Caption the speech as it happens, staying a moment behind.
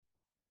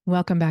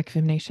Welcome back,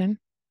 Fem Nation.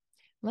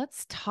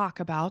 Let's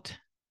talk about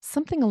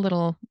something a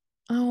little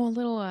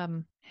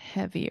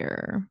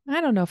heavier.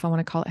 I don't know if I want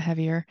to call it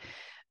heavier.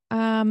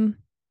 Um,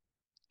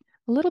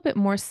 a little bit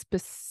more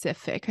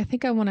specific. I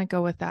think I want to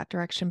go with that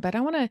direction, but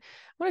I want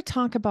to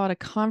talk about a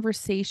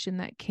conversation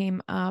that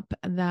came up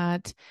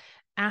that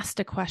asked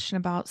a question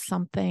about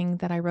something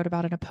that I wrote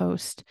about in a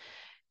post.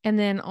 And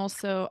then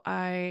also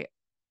I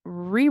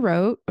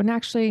rewrote, and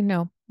actually,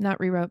 no,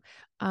 not rewrote.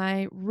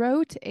 I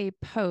wrote a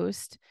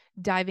post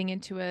diving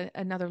into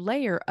another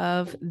layer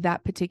of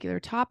that particular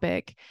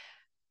topic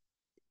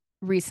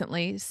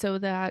recently so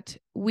that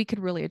we could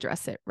really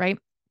address it, right?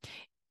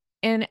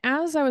 And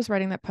as I was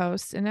writing that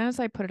post and as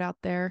I put it out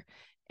there,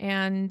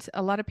 and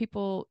a lot of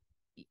people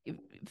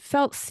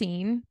felt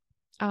seen,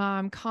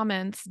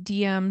 comments,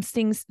 DMs,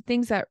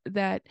 things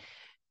that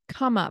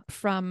come up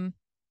from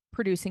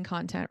producing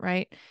content,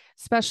 right?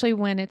 Especially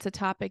when it's a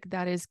topic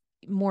that is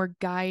more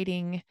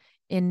guiding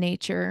in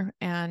nature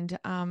and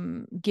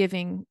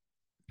giving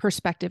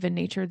perspective in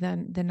nature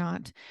than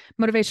not.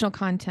 Motivational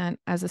content,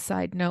 as a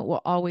side note,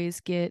 will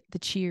always get the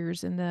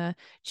cheers and the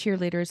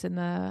cheerleaders and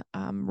the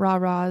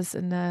rah-rahs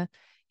and the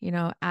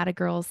atta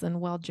girls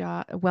and well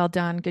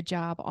done, good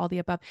job, all the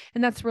above.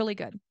 And that's really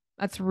good.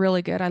 That's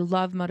really good. I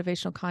love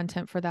motivational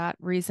content for that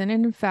reason.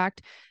 And in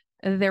fact,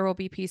 there will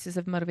be pieces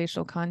of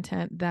motivational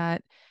content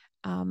that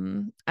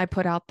I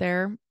put out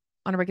there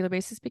on a regular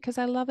basis because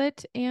I love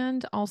it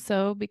and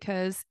also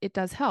because it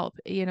does help.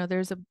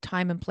 There's a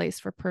time and place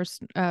for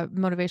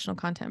motivational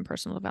content and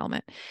personal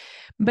development.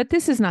 But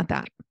this is not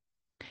that.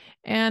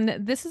 And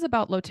this is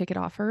about low ticket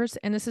offers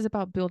and this is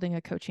about building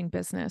a coaching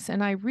business.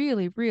 And I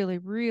really, really,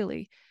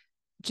 really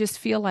just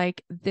feel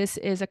like this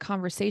is a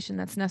conversation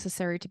that's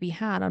necessary to be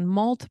had on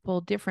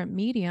multiple different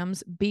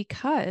mediums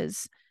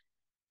because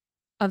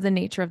of the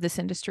nature of this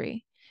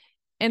industry.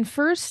 And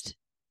first,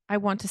 I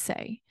want to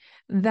say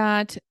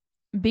that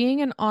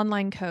being an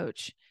online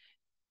coach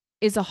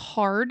is a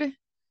hard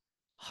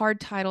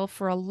title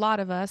for a lot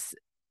of us,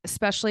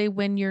 especially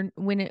when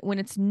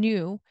it's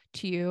new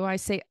to you. I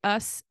say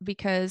us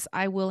because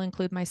I will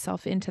include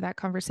myself into that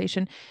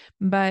conversation,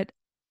 but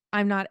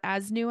I'm not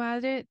as new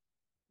at it,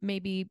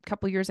 maybe a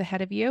couple years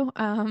ahead of you.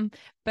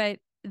 But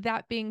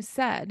that being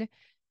said,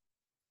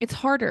 it's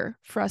harder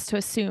for us to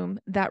assume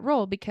that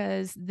role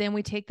because then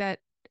we take that,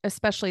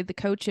 especially the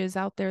coaches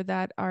out there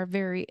that are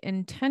very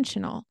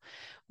intentional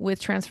with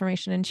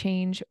transformation and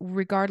change,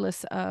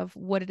 regardless of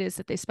what it is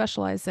that they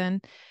specialize in.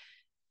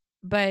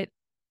 But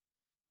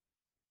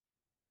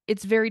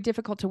it's very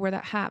difficult to wear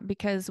that hat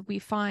because we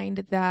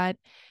find that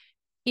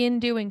in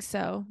doing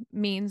so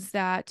means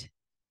that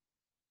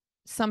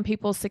some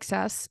people's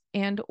success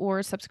and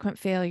or subsequent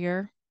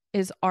failure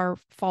is our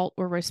fault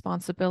or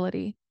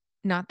responsibility.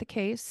 Not the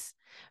case,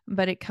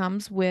 but it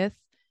comes with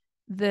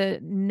the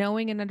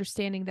knowing and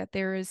understanding that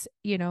there is,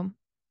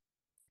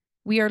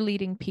 we are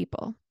leading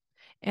people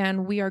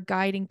and we are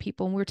guiding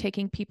people and we're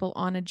taking people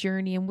on a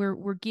journey and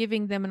we're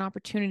giving them an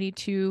opportunity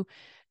to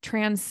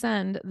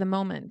transcend the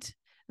moment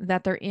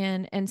that they're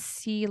in and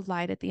see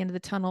light at the end of the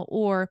tunnel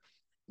or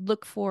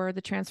look for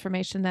the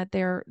transformation that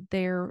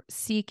they're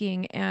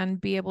seeking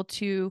and be able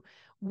to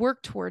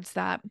work towards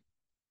that.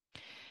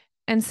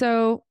 And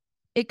so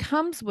it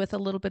comes with a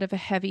little bit of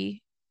a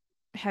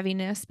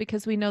heaviness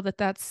because we know that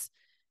that's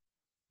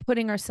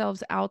putting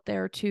ourselves out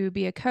there to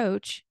be a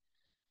coach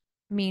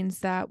means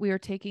that we are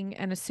taking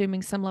and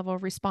assuming some level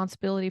of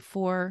responsibility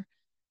for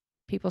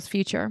people's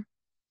future.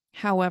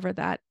 However,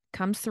 that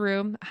comes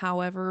through,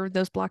 however,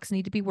 those blocks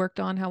need to be worked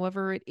on,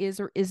 however, it is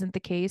or isn't the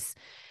case,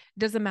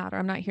 doesn't matter.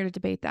 I'm not here to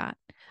debate that.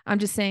 I'm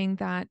just saying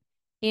that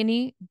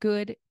any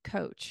good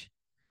coach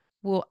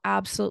will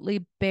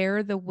absolutely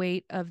bear the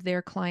weight of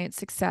their client's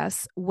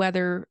success,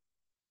 whether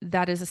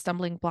that is a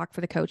stumbling block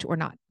for the coach or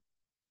not,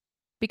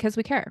 because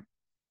we care,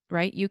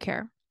 right? You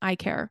care. I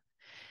care.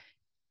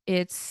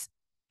 It's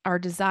our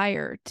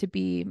desire to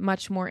be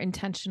much more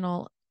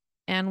intentional.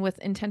 And with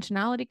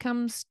intentionality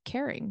comes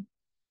caring.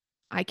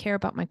 I care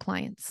about my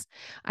clients.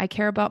 I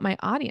care about my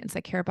audience.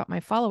 I care about my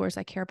followers.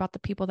 I care about the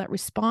people that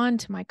respond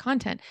to my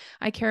content.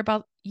 I care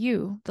about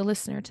you, the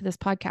listener to this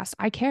podcast.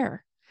 I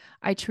care.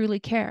 I truly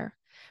care.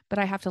 But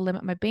I have to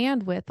limit my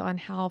bandwidth on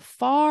how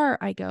far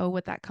I go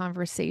with that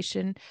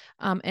conversation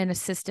and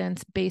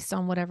assistance based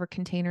on whatever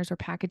containers or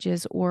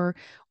packages or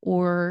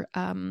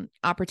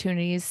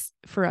opportunities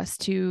for us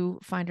to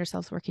find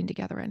ourselves working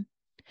together in.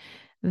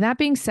 That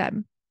being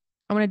said,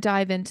 I want to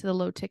dive into the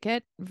low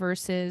ticket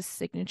versus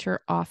signature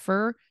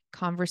offer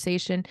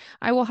conversation.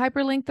 I will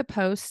hyperlink the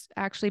posts,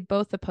 actually,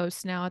 both the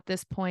posts now at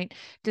this point,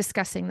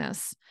 discussing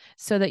this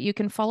so that you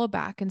can follow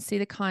back and see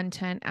the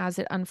content as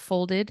it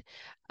unfolded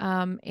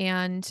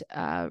and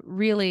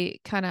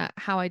really kind of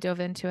how I dove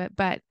into it.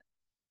 But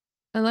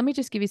let me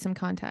just give you some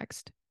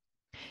context.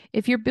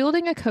 If you're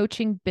building a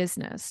coaching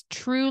business,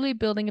 truly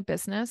building a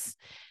business,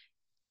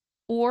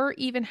 or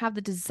even have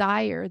the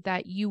desire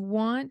that you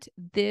want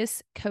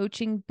this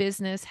coaching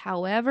business,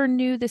 however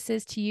new this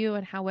is to you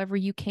and however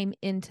you came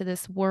into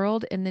this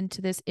world and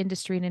into this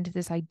industry and into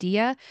this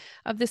idea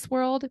of this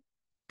world,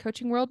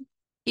 coaching world,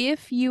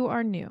 If you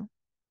are new,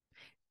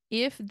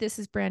 if this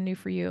is brand new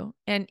for you,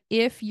 and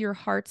if your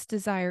heart's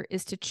desire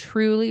is to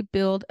truly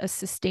build a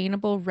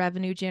sustainable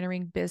revenue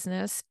generating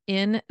business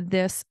in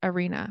this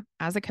arena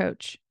as a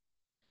coach,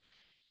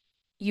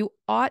 you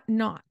ought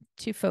not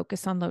to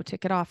focus on low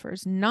ticket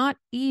offers, not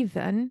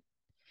even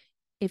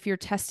if you're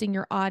testing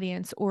your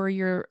audience or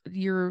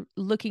you're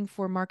looking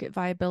for market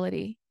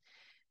viability.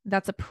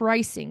 That's a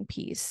pricing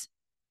piece.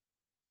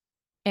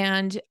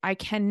 And I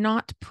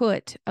cannot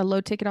put a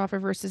low ticket offer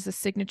versus a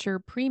signature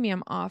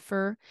premium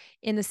offer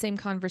in the same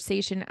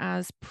conversation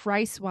as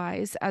price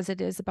wise as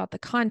it is about the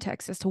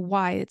context as to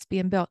why it's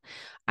being built.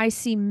 I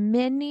see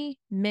many,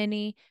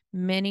 many,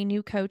 many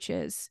new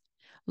coaches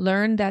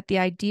learn that the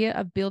idea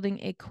of building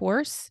a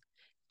course,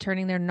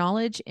 turning their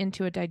knowledge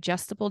into a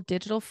digestible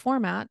digital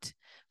format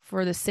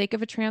for the sake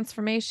of a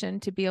transformation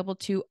to be able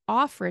to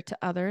offer it to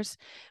others,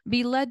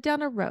 be led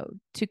down a road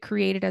to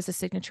create it as a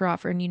signature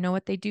offer. And you know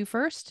what they do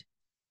first?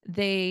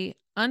 They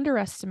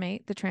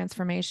underestimate the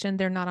transformation.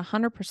 They're not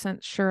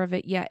 100% sure of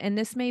it yet. And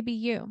this may be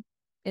you.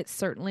 It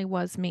certainly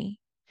was me.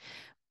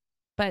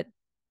 But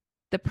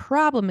the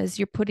problem is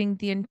you're putting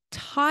the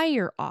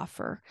entire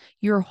offer,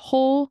 your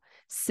whole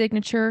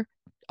signature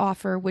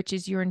offer, which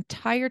is your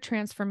entire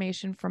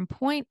transformation from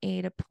point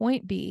A to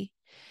point B,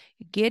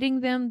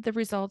 getting them the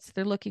results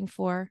they're looking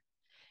for.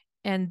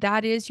 And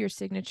that is your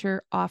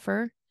signature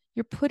offer.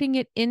 You're putting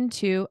it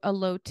into a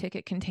low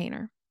ticket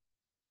container.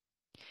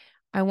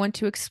 I want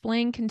to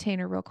explain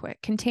container real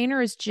quick.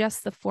 Container is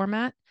just the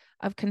format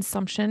of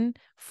consumption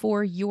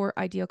for your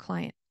ideal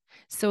client.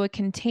 So a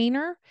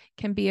container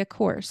can be a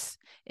course.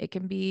 It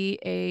can be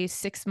a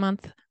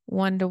 6-month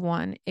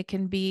one-to-one. It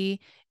can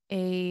be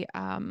a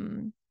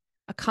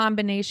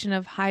combination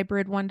of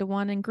hybrid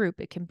one-to-one and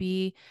group. It can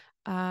be,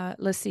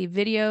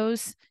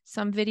 videos,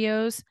 some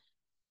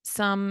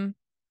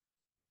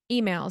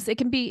emails. It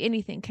can be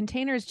anything.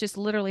 Container is just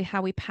literally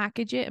how we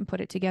package it and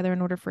put it together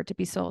in order for it to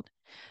be sold.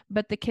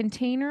 But the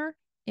container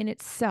in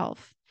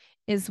itself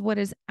is what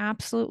is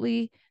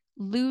absolutely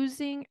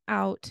losing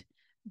out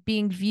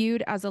being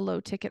viewed as a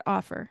low ticket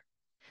offer.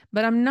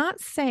 But I'm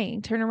not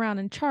saying turn around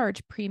and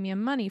charge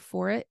premium money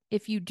for it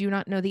if you do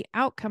not know the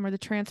outcome or the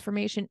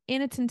transformation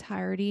in its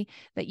entirety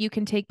that you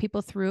can take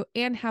people through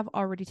and have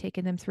already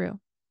taken them through.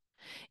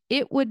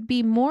 It would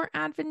be more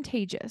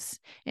advantageous,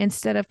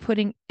 instead of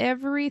putting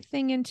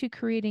everything into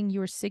creating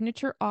your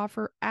signature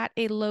offer at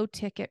a low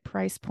ticket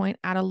price point,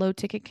 at a low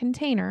ticket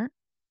container,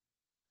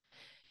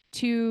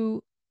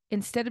 to,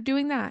 instead of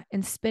doing that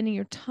and spending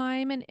your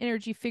time and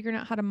energy figuring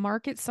out how to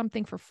market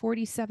something for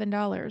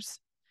 $47,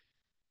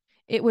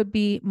 it would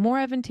be more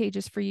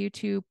advantageous for you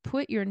to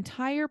put your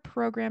entire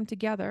program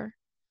together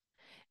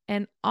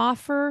and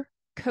offer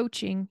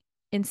coaching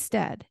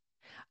instead.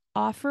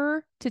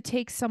 Offer to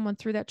take someone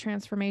through that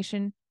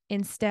transformation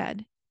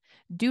instead.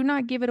 Do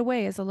not give it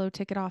away as a low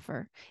ticket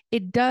offer.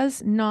 It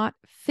does not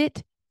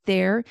fit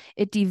there.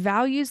 It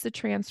devalues the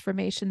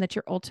transformation that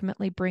you're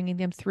ultimately bringing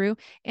them through.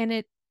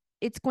 And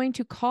it's going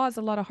to cause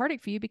a lot of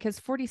heartache for you because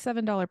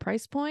 $47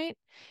 price point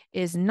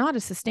is not a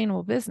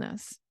sustainable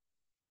business.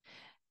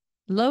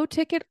 Low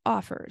ticket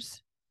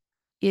offers,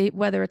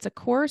 whether it's a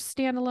course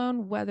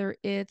standalone, whether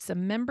it's a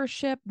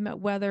membership,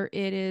 whether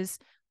it is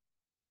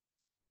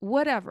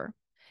whatever,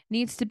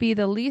 needs to be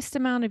the least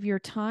amount of your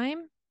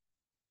time,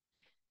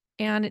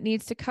 and it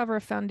needs to cover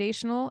a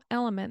foundational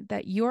element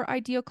that your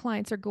ideal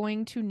clients are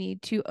going to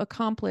need to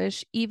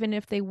accomplish, even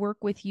if they work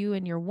with you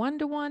in your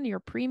one-to-one, your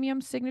premium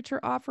signature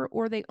offer,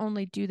 or they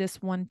only do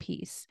this one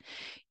piece.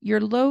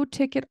 Your low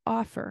ticket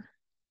offer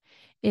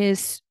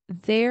is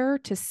there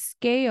to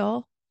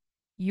scale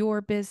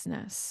your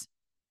business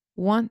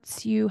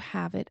once you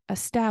have it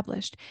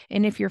established.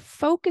 And if you're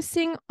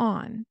focusing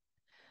on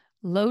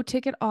low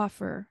ticket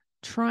offer,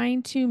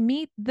 trying to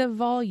meet the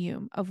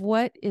volume of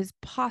what is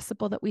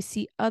possible that we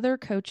see other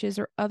coaches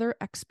or other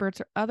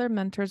experts or other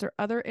mentors or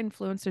other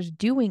influencers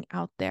doing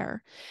out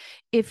there,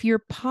 if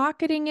you're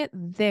pocketing it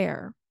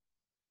there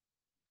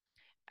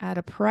at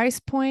a price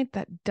point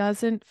that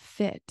doesn't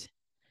fit,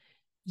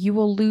 you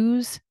will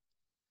lose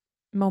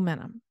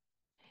momentum.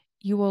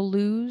 You will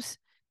lose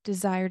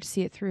desire to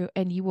see it through,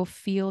 and you will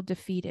feel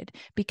defeated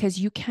because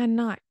you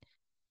cannot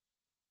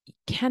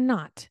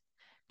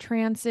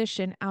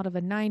transition out of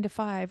a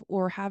 9-to-5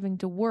 or having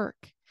to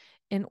work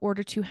in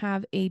order to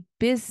have a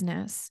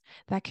business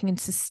that can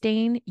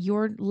sustain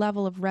your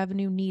level of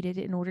revenue needed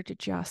in order to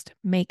just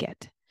make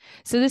it.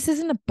 So this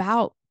isn't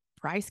about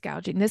price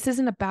gouging. This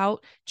isn't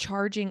about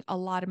charging a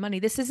lot of money.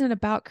 This isn't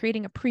about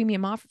creating a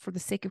premium offer for the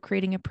sake of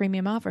creating a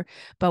premium offer.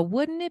 But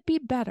wouldn't it be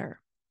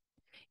better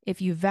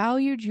if you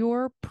valued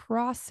your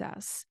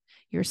process,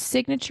 your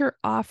signature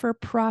offer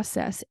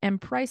process,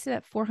 and price it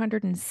at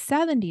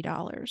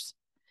 $470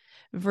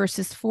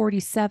 versus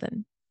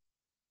 $47?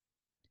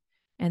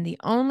 And the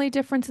only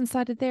difference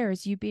inside of there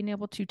is you being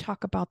able to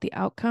talk about the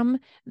outcome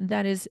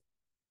that is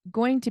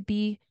going to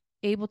be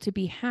able to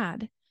be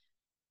had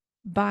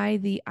by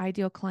the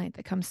ideal client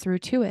that comes through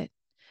to it.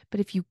 But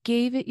if you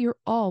gave it your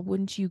all,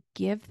 wouldn't you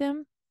give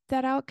them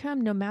that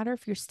outcome, no matter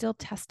if you're still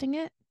testing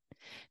it?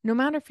 No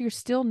matter if you're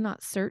still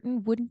not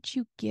certain, wouldn't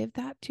you give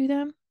that to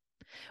them?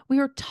 We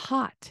are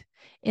taught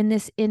in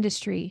this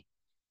industry,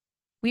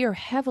 we are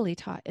heavily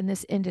taught in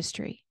this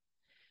industry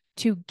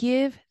to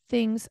give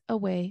things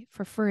away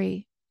for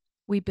free.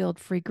 We build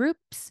free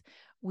groups,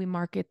 we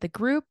market the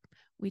group,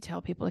 we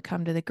tell people to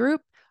come to the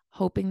group,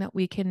 hoping that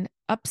we can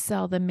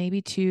upsell them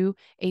maybe to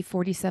a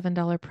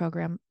 $47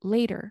 program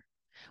later.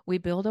 We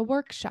build a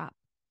workshop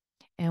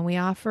and we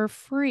offer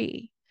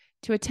free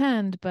to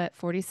attend, but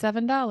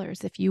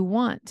 $47 if you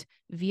want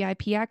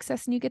VIP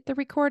access and you get the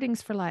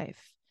recordings for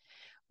life.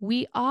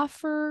 We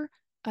offer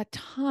a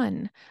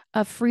ton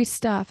of free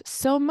stuff,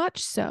 so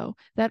much so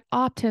that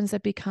opt-ins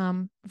have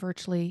become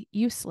virtually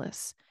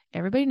useless.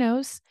 Everybody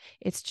knows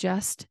it's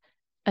just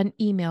an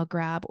email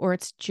grab, or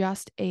it's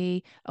just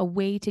a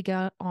way to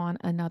get on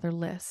another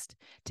list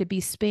to be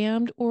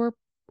spammed or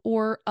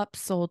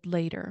upsold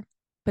later.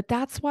 But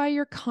that's why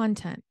your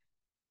content,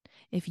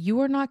 if you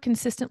are not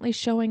consistently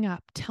showing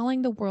up,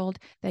 telling the world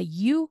that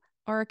you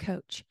are a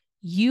coach,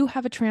 you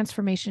have a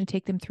transformation to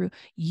take them through,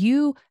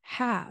 you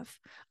have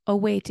a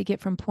way to get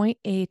from point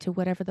A to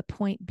whatever the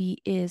point B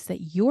is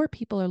that your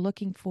people are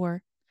looking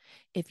for.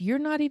 If you're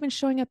not even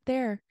showing up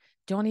there,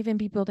 don't even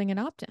be building an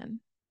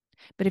opt-in.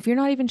 But if you're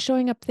not even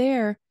showing up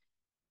there,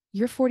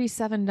 your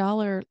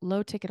 $47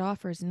 low ticket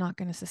offer is not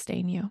going to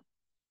sustain you.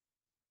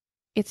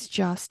 It's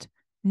just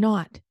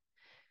not.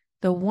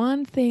 The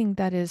one thing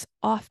that is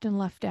often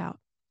left out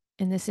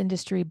in this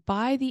industry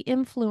by the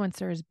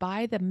influencers,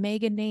 by the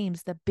mega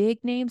names, the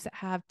big names that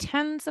have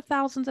tens of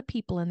thousands of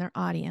people in their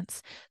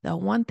audience, the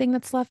one thing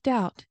that's left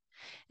out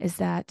is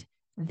that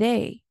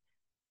they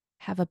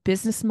have a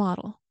business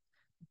model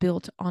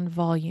built on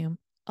volume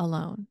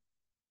alone.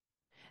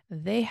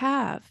 They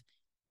have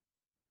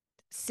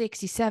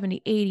 60,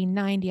 70, 80,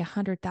 90,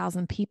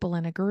 100,000 people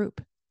in a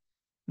group,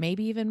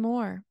 maybe even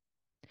more.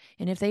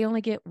 And if they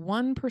only get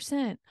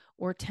 1%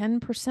 or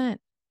 10%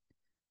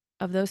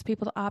 of those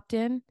people to opt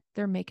in,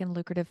 they're making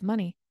lucrative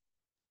money.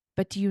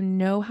 But do you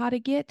know how to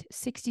get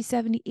 60,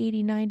 70,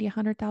 80, 90,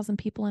 100,000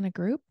 people in a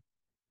group?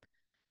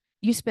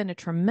 You spend a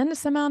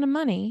tremendous amount of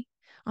money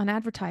on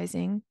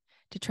advertising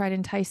to try to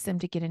entice them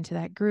to get into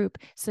that group.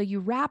 So you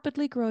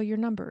rapidly grow your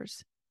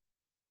numbers.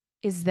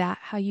 Is that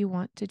how you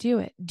want to do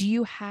it? Do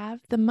you have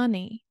the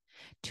money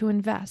to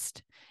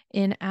invest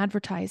in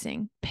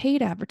advertising,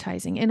 paid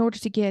advertising, in order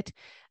to get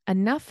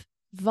enough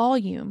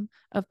volume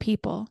of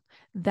people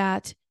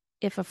that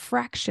if a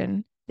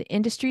fraction, the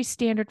industry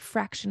standard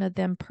fraction of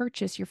them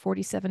purchase your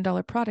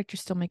 $47 product, you're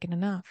still making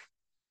enough?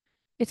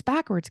 It's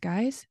backwards,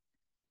 guys.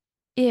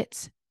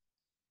 It's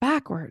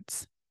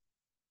backwards.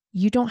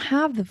 You don't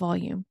have the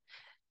volume.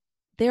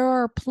 There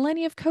are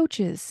plenty of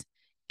coaches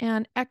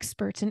and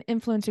experts and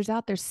influencers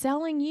out there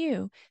selling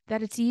you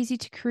that it's easy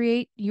to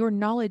create your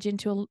knowledge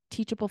into a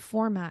teachable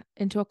format,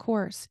 into a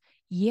course.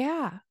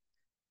 Yeah,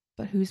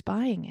 but who's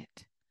buying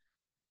it?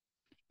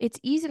 It's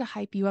easy to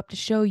hype you up to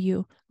show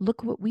you,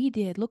 look what we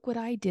did, look what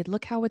I did,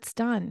 look how it's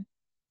done,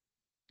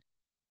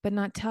 but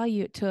not tell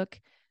you it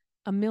took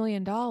 $1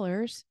 million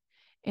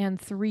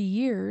and 3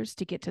 years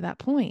to get to that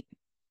point.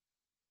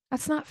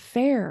 That's not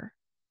fair.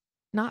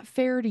 Not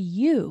fair to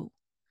you.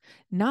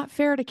 Not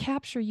fair to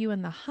capture you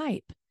in the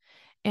hype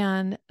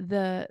and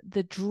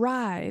the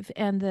drive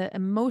and the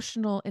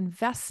emotional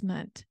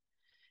investment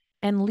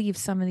and leave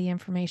some of the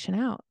information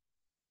out.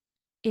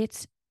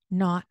 It's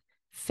not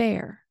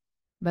fair.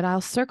 But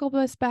I'll circle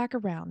this back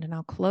around and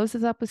I'll close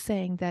this up with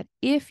saying that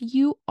if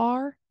you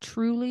are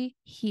truly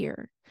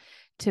here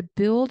to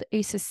build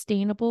a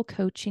sustainable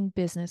coaching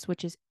business,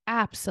 which is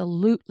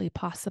absolutely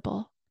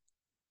possible,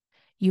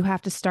 you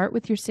have to start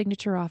with your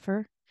signature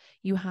offer.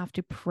 You have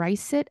to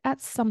price it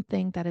at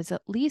something that is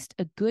at least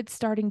a good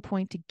starting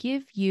point to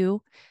give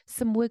you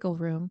some wiggle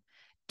room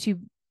to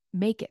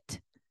make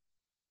it.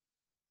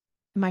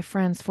 My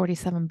friends,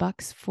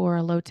 $47 for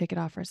a low ticket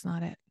offer is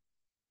not it.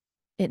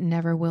 It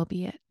never will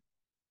be it.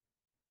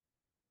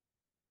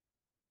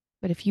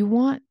 But if you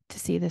want to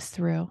see this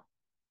through,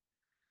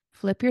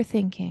 flip your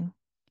thinking,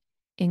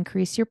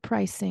 increase your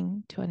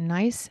pricing to a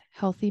nice,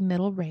 healthy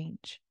middle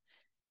range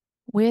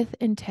with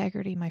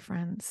integrity, my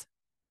friends,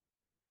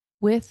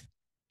 with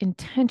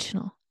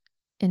intentional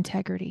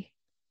integrity.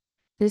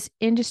 This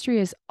industry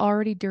is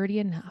already dirty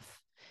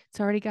enough. It's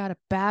already got a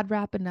bad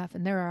rap enough,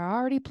 and there are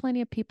already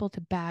plenty of people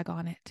to bag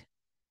on it.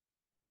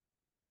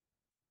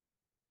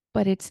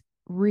 But it's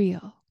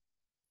real.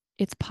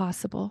 It's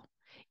possible.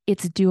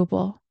 It's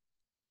doable.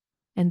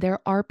 And there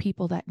are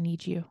people that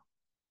need you.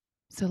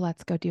 So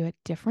let's go do it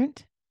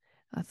different.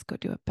 Let's go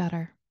do it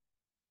better.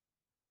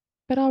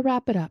 But I'll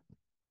wrap it up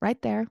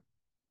right there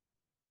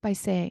by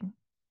saying,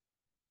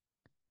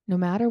 no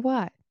matter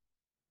what,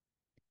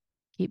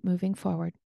 keep moving forward.